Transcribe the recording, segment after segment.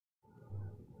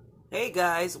Hey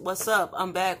guys, what's up?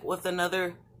 I'm back with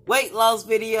another weight loss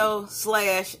video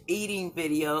slash eating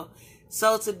video.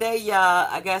 So today, y'all,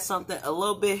 I got something a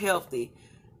little bit healthy.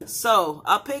 So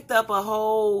I picked up a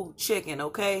whole chicken,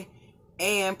 okay?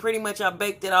 And pretty much I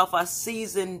baked it off. I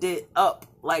seasoned it up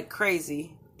like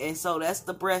crazy. And so that's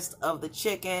the breast of the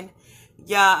chicken.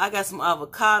 Yeah, I got some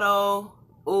avocado.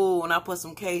 Ooh, and I put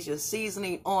some Cajun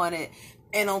seasoning on it.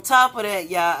 And on top of that,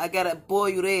 y'all, I got a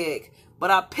boiled egg.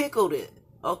 But I pickled it.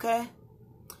 Okay,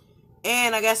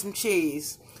 and I got some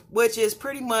cheese, which is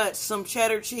pretty much some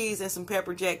cheddar cheese and some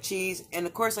pepper jack cheese, and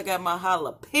of course I got my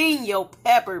jalapeno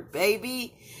pepper,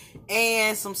 baby,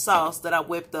 and some sauce that I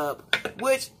whipped up,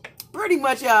 which pretty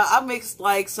much, y'all, I mixed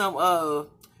like some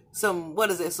what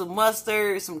is it, some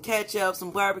mustard, some ketchup, some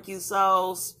barbecue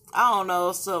sauce, I don't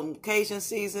know, some Cajun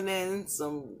seasoning,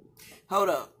 hold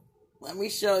up, let me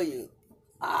show you,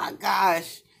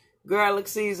 gosh, garlic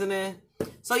seasoning.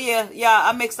 So yeah,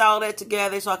 I mixed all that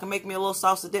together so I can make me a little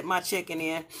sauce to dip my chicken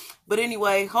in. But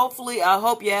anyway, I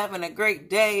hope you're having a great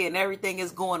day and everything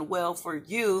is going well for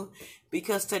you.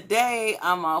 Because today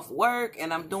I'm off work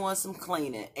and I'm doing some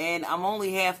cleaning. And I'm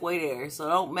only halfway there, so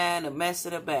don't mind the mess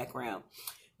in the background.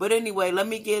 But anyway, let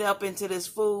me get up into this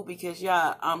food because,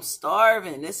 y'all, I'm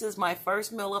starving. This is my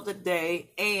first meal of the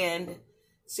day. And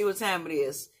see what time it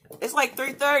is. It's like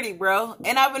 3:30, bro.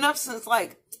 And I've been up since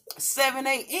like 7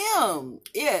 a.m.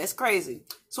 Yeah, it's crazy.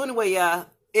 So anyway, y'all,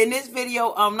 in this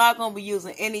video, I'm not going to be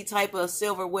using any type of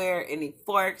silverware, any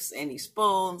forks, any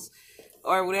spoons,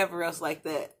 or whatever else like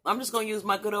that. I'm just going to use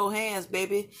my good old hands,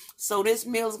 baby. So this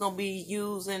meal is going to be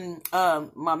using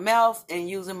my mouth and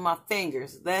using my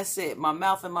fingers. That's it. My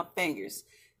mouth and my fingers.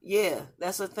 Yeah,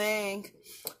 that's a thing.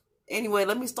 Anyway,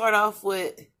 let me start off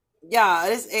with,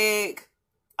 this egg.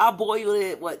 I boiled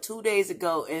it, 2 days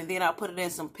ago, and then I put it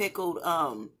in some pickled,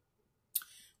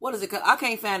 what is it called? I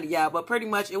can't find it, y'all, but pretty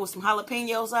much it was some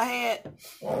jalapenos I had.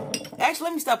 Actually,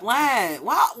 let me stop lying.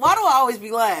 Why do I always be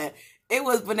lying? It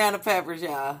was banana peppers,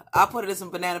 y'all. I put it in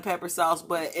some banana pepper sauce,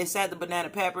 but inside the banana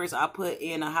peppers, I put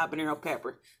in a habanero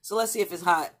pepper. So let's see if it's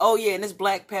hot. Oh, yeah, and it's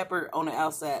black pepper on the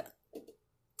outside.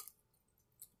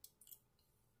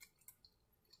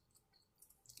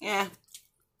 Yeah.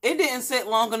 It didn't sit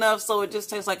long enough, so it just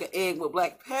tastes like an egg with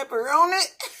black pepper on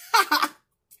it.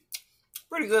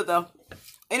 Pretty good, though.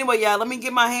 Anyway, y'all, let me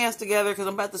get my hands together because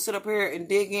I'm about to sit up here and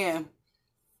dig in.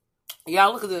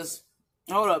 Y'all, look at this.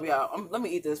 Hold up, y'all. Let me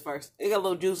eat this first. It got a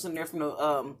little juice in there from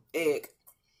the egg.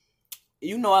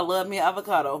 You know I love me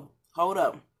avocado. Hold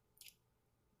up.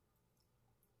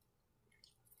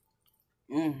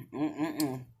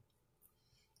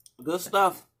 Good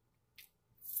stuff.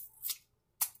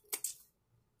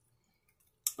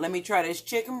 Let me try this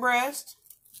chicken breast.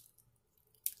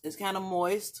 It's kind of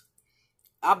moist.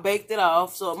 I baked it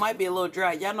off, so it might be a little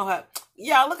dry. Y'all know how...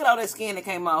 Yeah, look at all that skin that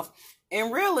came off.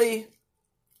 And really,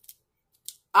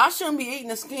 I shouldn't be eating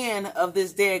the skin of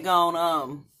this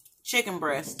daggone chicken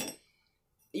breast.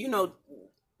 You know,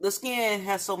 the skin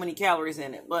has so many calories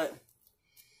in it. But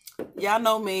y'all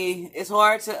know me. It's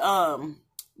hard to...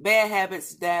 Bad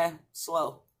habits die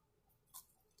slow.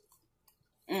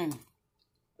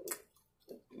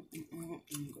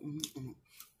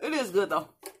 It is good though.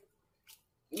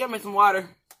 Give me some water.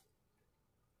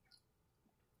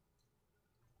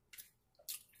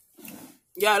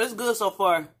 Yeah, this is good so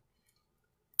far.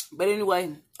 But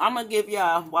anyway, I'm gonna give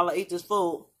y'all, while I eat this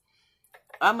food,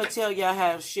 I'm gonna tell y'all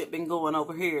how shit been going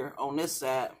over here on this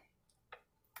side.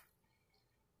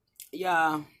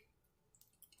 Yeah,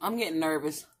 I'm getting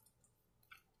nervous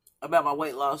about my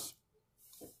weight loss.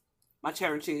 My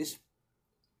cheddar cheese.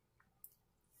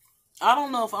 I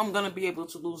don't know if I'm going to be able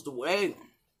to lose the weight.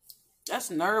 That's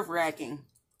nerve-wracking.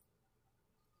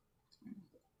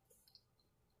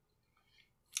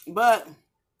 But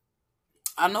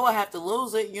I know I have to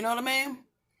lose it, you know what I mean?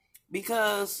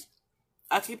 Because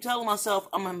I keep telling myself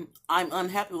I'm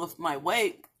unhappy with my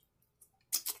weight.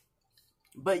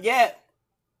 But yet,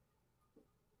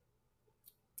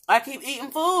 I keep eating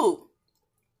food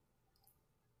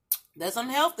that's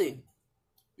unhealthy.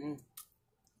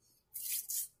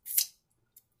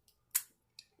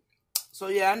 So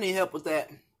yeah, I need help with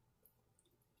that.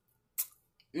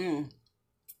 And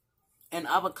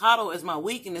avocado is my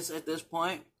weakness at this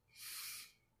point.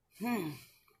 Because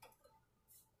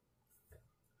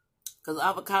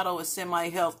avocado is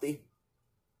semi-healthy.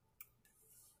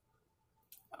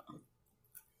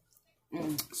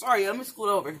 Sorry, let me scoot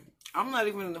over. I'm not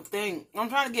even in the thing. I'm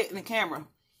trying to get in the camera.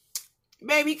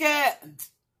 Baby cat.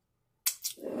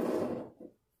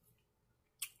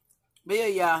 But yeah,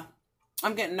 y'all,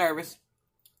 I'm getting nervous.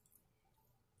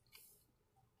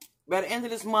 By the end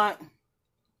of this month,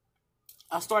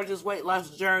 I started this weight loss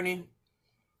journey,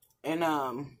 and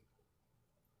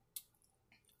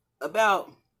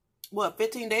about what,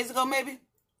 15 days ago maybe.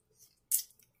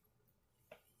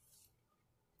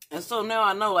 And so now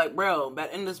I know, like, bro, by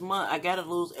the end of this month I gotta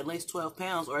lose at least 12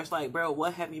 pounds, or it's like, bro,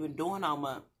 what have you been doing all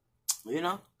month? You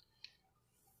know?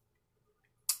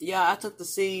 Yeah, I took the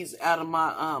seeds out of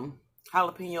my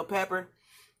jalapeno pepper,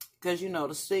 because you know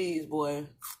the seeds, boy,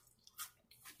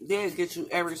 they'll get you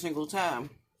every single time.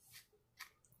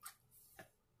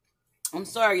 I'm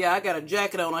sorry, y'all, I got a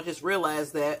jacket on. I just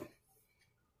realized that.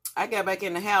 I got back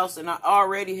in the house and I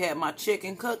already had my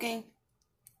chicken cooking.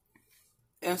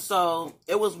 And so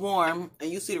it was warm. And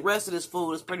you see the rest of this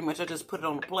food is pretty much, I just put it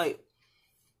on the plate.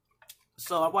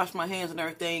 So I washed my hands and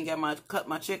everything, cut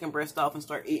my chicken breast off and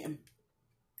start eating.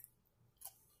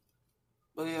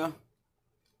 But yeah,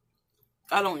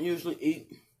 I don't usually eat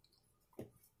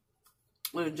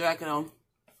with a jacket on.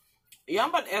 Yeah, I'm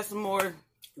about to add some more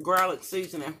garlic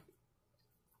seasoning.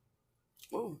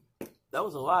 Ooh, that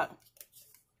was a lot.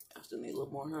 I still need a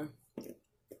little more here.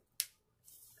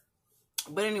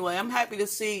 But anyway, I'm happy to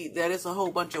see that it's a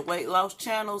whole bunch of weight loss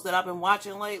channels that I've been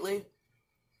watching lately.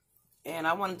 And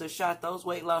I wanted to shout those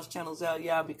weight loss channels out,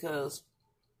 y'all, because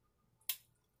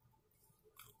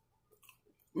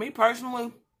me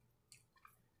personally,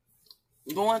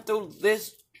 going through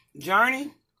this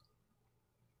journey,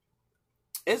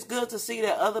 it's good to see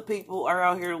that other people are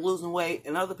out here losing weight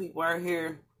and other people are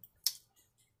here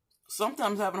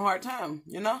sometimes having a hard time,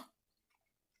 you know?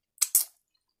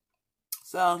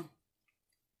 So,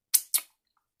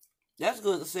 that's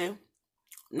good to see. I'm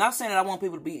not saying that I want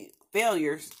people to be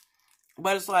failures,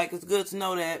 but it's like, it's good to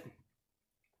know that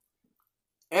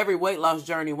every weight loss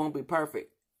journey won't be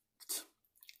perfect.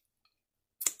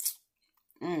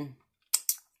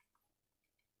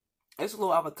 There's a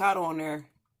little avocado on there.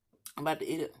 I'm about to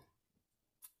eat it.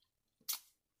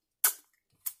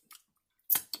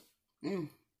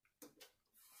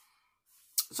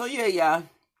 So yeah, y'all.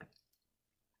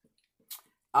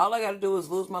 All I got to do is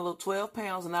lose my little 12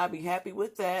 pounds and I'll be happy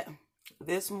with that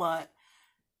this month.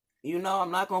 You know,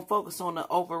 I'm not going to focus on the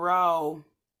overall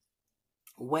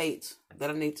weight that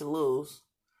I need to lose.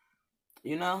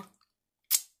 You know?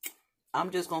 I'm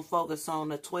just going to focus on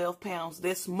the 12 pounds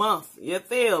this month. You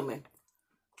feel me?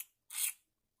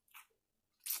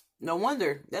 No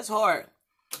wonder. That's hard.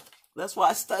 That's why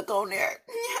I stuck on there.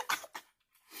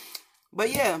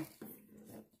 But yeah.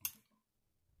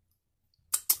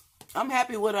 I'm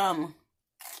happy with how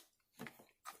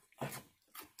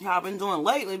I've been doing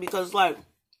lately, because like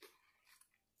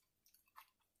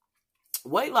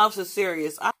weight loss is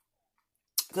serious.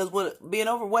 Because with being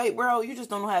overweight, bro, you just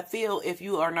don't know how to feel if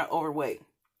you are not overweight.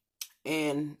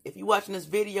 And if you're watching this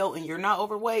video and you're not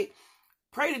overweight,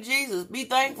 pray to Jesus. Be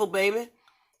thankful, baby.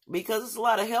 Because there's a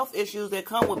lot of health issues that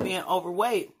come with being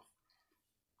overweight.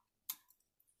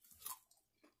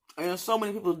 And there's so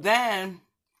many people dying.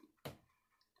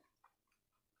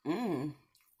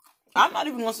 I'm not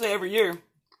even going to say every year.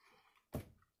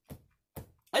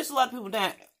 There's a lot of people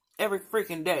dying every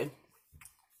freaking day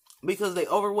because they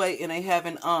overweight and they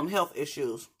having health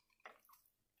issues.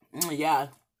 Yeah.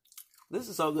 This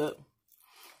is so good.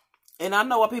 And I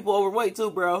know why people overweight too,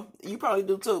 bro. You probably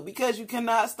do too. Because you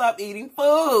cannot stop eating food.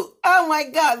 Oh my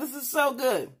God, this is so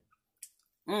good.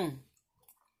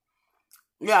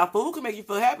 Yeah, food can make you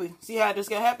feel happy. See how I just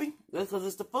got happy? That's because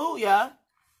it's the food, y'all.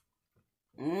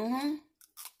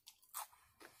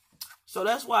 So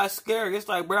that's why it's scary. It's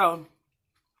like, bro,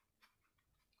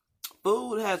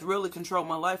 food has really controlled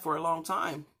my life for a long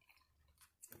time.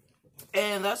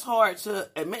 And that's hard to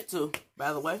admit to,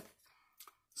 by the way.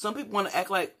 Some people want to act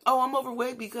like, oh, I'm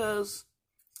overweight because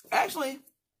actually,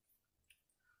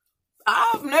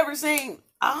 I've never seen,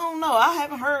 I don't know, I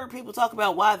haven't heard people talk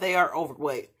about why they are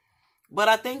overweight. But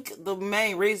I think the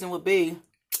main reason would be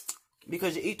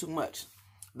because you eat too much.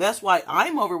 That's why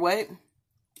I'm overweight.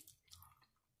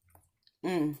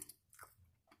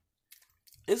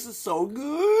 This is so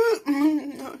good.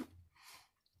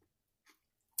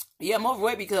 Yeah, I'm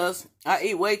overweight because I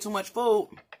eat way too much food.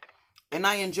 And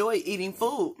I enjoy eating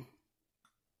food.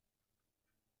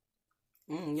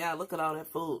 Yeah, look at all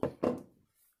that food.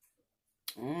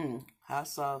 Hot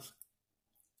sauce.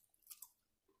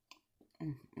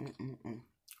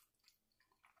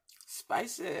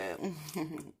 Spicy.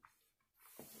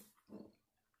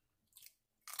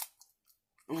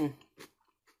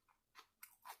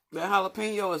 That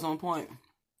jalapeno is on point.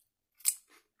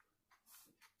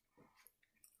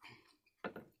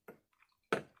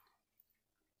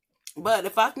 But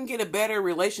if I can get a better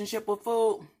relationship with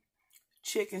food,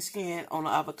 chicken skin on the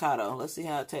avocado. Let's see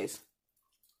how it tastes.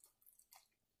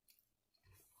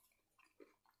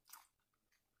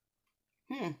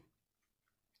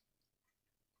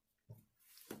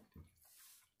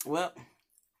 Well,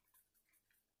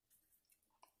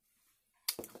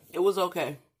 it was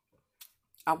okay.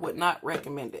 I would not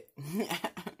recommend it.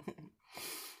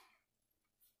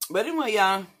 But anyway,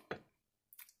 y'all,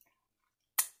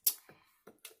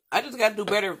 I just got to do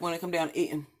better when it comes down to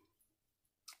eating.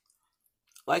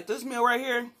 Like this meal right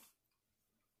here,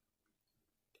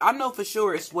 I know for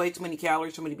sure it's way too many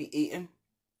calories for me to be eating.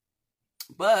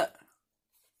 But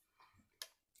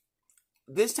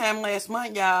this time last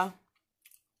month, y'all,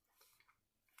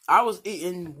 I was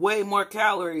eating way more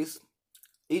calories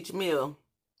each meal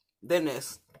than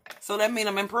this. So that means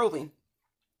I'm improving.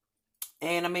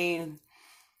 And I mean,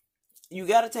 you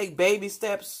got to take baby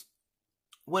steps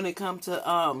when it comes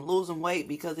to losing weight,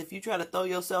 because if you try to throw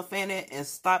yourself in it and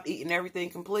stop eating everything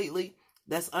completely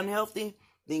that's unhealthy,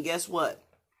 then guess what?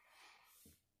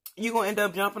 You're going to end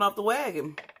up jumping off the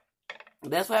wagon.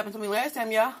 That's what happened to me last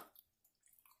time, y'all.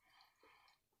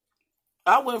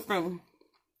 I went from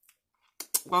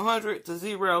 100 to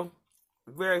 0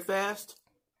 very fast.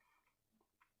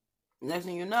 Next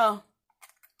thing you know,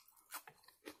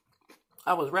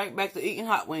 I was right back to eating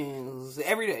hot wings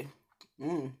every day.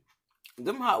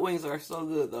 Them hot wings are so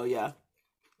good, though, y'all.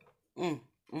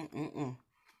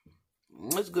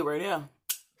 It's good right now.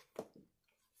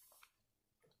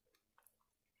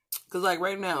 Because, like,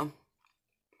 right now,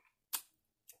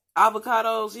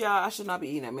 avocados, yeah, I should not be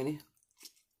eating that many.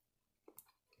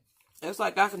 It's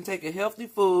like I can take a healthy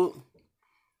food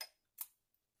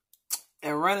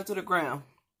and run it to the ground.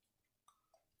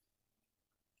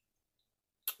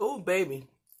 Oh, baby.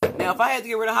 Now, if I had to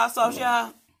get rid of hot sauce,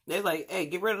 y'all, they're like, hey,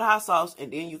 get rid of the hot sauce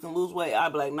and then you can lose weight.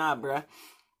 I'd be like, nah, bruh.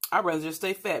 I'd rather just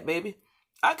stay fat, baby.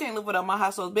 I can't live without my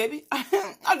hot sauce, baby.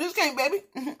 I just can't, baby.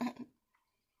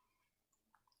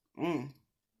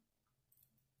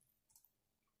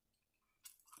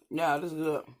 Yeah, this is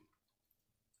good.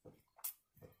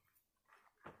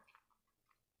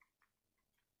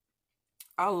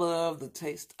 I love the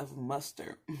taste of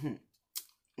mustard.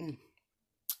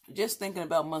 Just thinking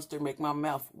about mustard make my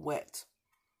mouth wet.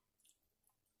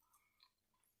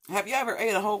 Have you ever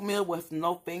ate a whole meal with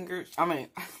no fingers? I mean,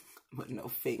 with no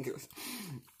fingers.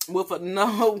 With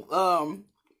no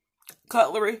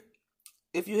cutlery?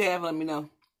 If you have, let me know.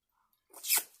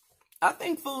 I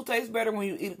think food tastes better when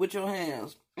you eat it with your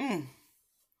hands.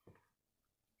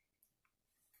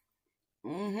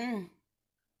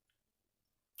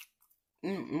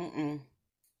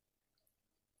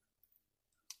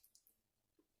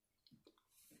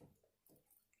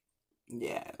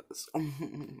 Yes.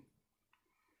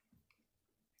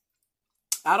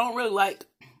 I don't really like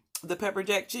the pepper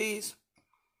jack cheese,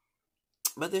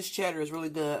 but this cheddar is really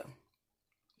good.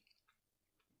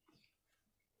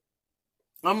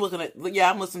 I'm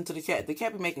listening to the cat. The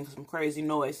cat be making some crazy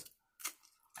noise.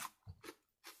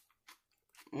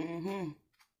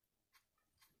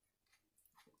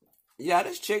 Yeah,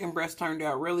 this chicken breast turned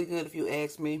out really good if you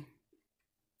ask me.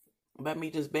 About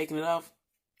me just baking it off.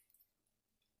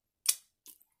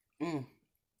 And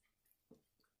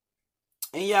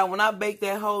yeah, when I baked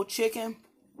that whole chicken,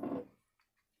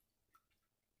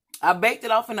 I baked it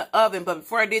off in the oven, but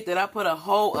before I did that, I put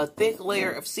a thick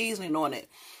layer of seasoning on it.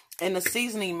 And the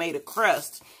seasoning made a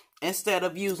crust instead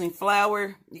of using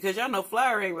flour, because y'all know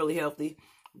flour ain't really healthy.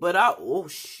 But oh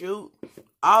shoot,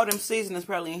 all them seasonings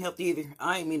probably ain't healthy either.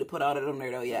 I ain't mean to put all that on there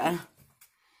though, yeah.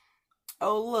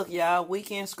 Oh look, y'all,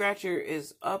 Weekend Scratcher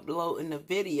is uploading the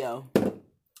video.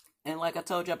 And like I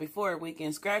told y'all before,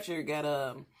 Weekend Scratcher got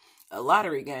a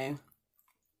lottery game.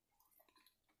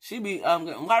 She be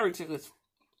getting lottery tickets.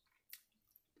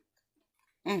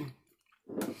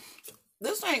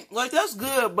 This ain't, like, that's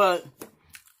good, but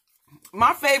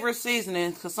my favorite seasoning,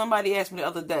 because somebody asked me the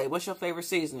other day, what's your favorite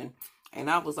seasoning? And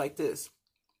I was like this,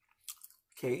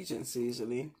 Cajun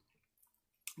seasoning.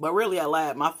 But really, I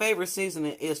lied. My favorite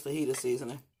seasoning is fajita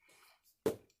seasoning.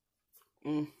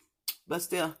 But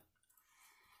still,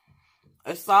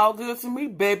 it's all good for me,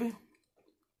 baby.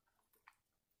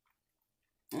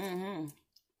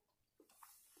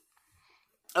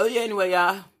 Oh, yeah, anyway,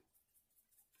 y'all.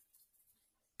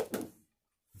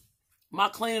 My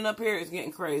cleaning up here is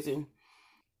getting crazy.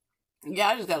 Yeah,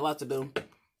 I just got a lot to do.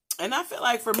 And I feel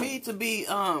like for me to be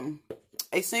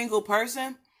a single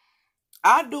person,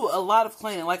 I do a lot of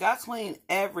cleaning. Like, I clean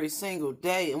every single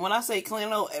day. And when I say clean, I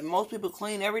know most people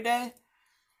clean every day.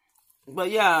 But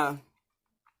yeah,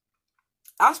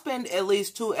 I spend at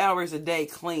least 2 hours a day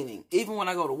cleaning, even when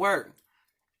I go to work.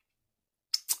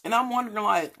 And I'm wondering,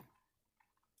 like,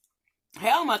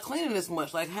 how am I cleaning this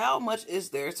much? Like, how much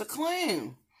is there to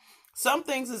clean? Some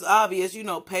things is obvious, you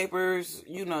know, papers,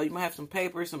 you know, you might have some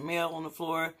papers, some mail on the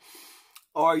floor.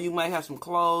 Or you might have some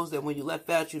clothes that when you left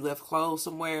out, you left clothes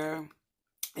somewhere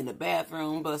in the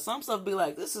bathroom. But some stuff be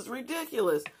like, this is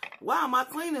ridiculous. Why am I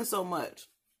cleaning so much?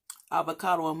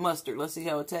 Avocado and mustard. Let's see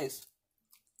how it tastes.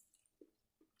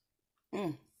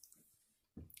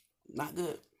 Not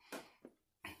good.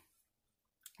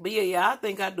 But yeah, I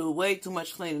think I do way too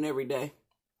much cleaning every day.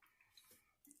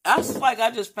 I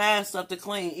just find stuff to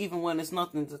clean even when it's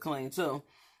nothing to clean too.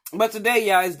 But today,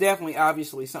 y'all, it's definitely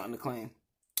obviously something to clean.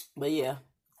 But yeah.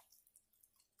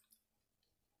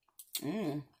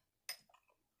 I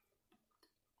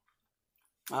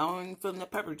don't even feel the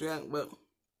pepper jack, but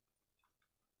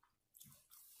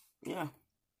yeah.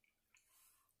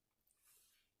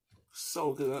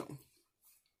 So good.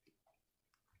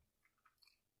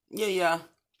 Yeah.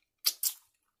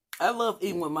 I love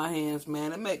eating with my hands,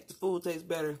 man. It makes the food taste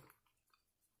better.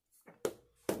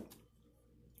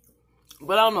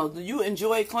 But I don't know. Do you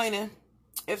enjoy cleaning?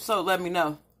 If so, let me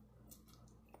know.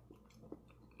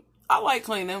 I like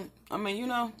cleaning. I mean, you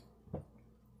know,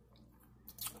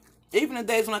 even the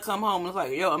days when I come home, it's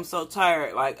like, yo, I'm so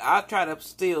tired. Like, I try to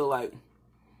still, like,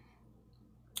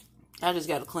 I just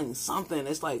got to clean something.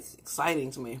 It's, like, exciting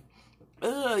to me.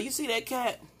 You see that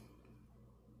cat?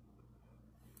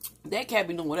 That cat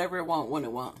be doing whatever it want when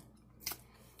it want.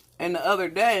 And the other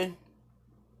day,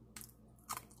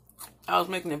 I was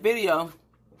making a video,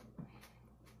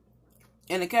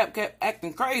 and the cat kept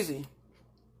acting crazy.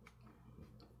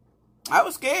 I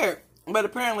was scared, but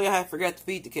apparently I had forgot to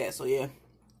feed the cat, so yeah.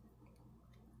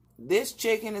 This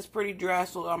chicken is pretty dry,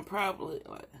 so I'm probably,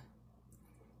 like,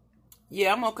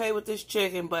 yeah, I'm okay with this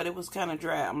chicken, but it was kind of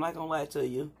dry. I'm not going to lie to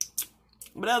you.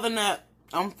 But other than that,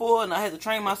 I'm full, and I had to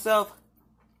train myself.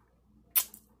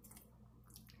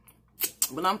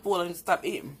 But I'm full, I need to stop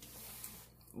eating.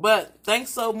 But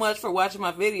thanks so much for watching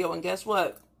my video, and guess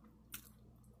what?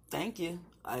 Thank you.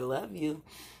 I love you.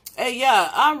 Hey, yeah,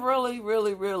 I really,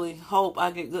 really, really hope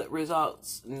I get good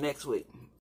results next week.